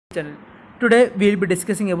Channel. Today we will be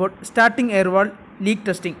discussing about starting air valve leak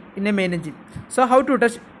testing in a main engine. So how to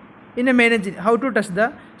test in a main engine, how to test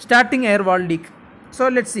the starting air valve leak. So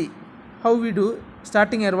let's see how we do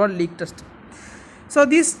starting air valve leak test. So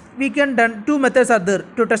this we can done two methods are there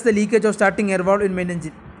to test the leakage of starting air valve in main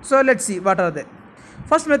engine. So let's see what are they.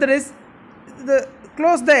 First method is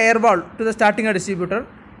close the air valve to the starting air distributor,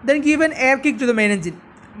 then give an air kick to the main engine.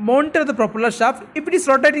 Monitor the propeller shaft. If it is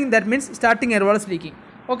rotating, that means starting air valve is leaking.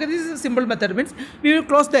 Okay, this is a simple method. Means we will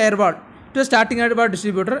close the air valve to the starting air valve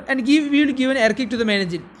distributor and we will give an air kick to the main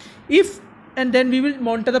engine. And then we will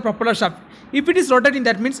monitor the propeller shaft. If it is rotating,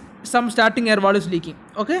 that means some starting air valve is leaking.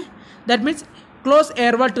 Okay, that means close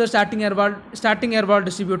air valve to the starting air valve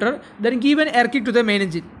distributor, then give an air kick to the main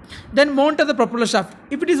engine. Then monitor the propeller shaft.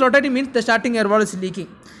 If it is rotating, means the starting air valve is leaking.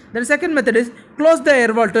 Then second method is close the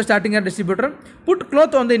air valve to the starting air distributor, put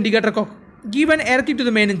cloth on the indicator cock, give an air kick to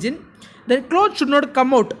the main engine. Then cloth should not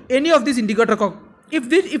come out any of this indicator cock.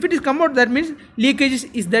 If it is come out, that means leakage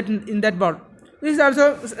is that in that valve. This is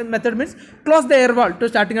also a method, means close the air valve to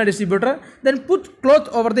starting air distributor, then put cloth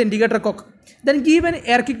over the indicator cock, then give an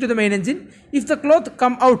air kick to the main engine. If the cloth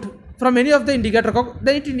come out from any of the indicator cock,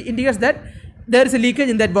 then it indicates that there is a leakage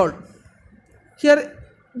in that valve. Here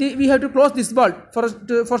we have to close this valve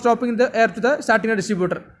for stopping the air to the starting air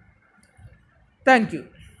distributor. Thank you.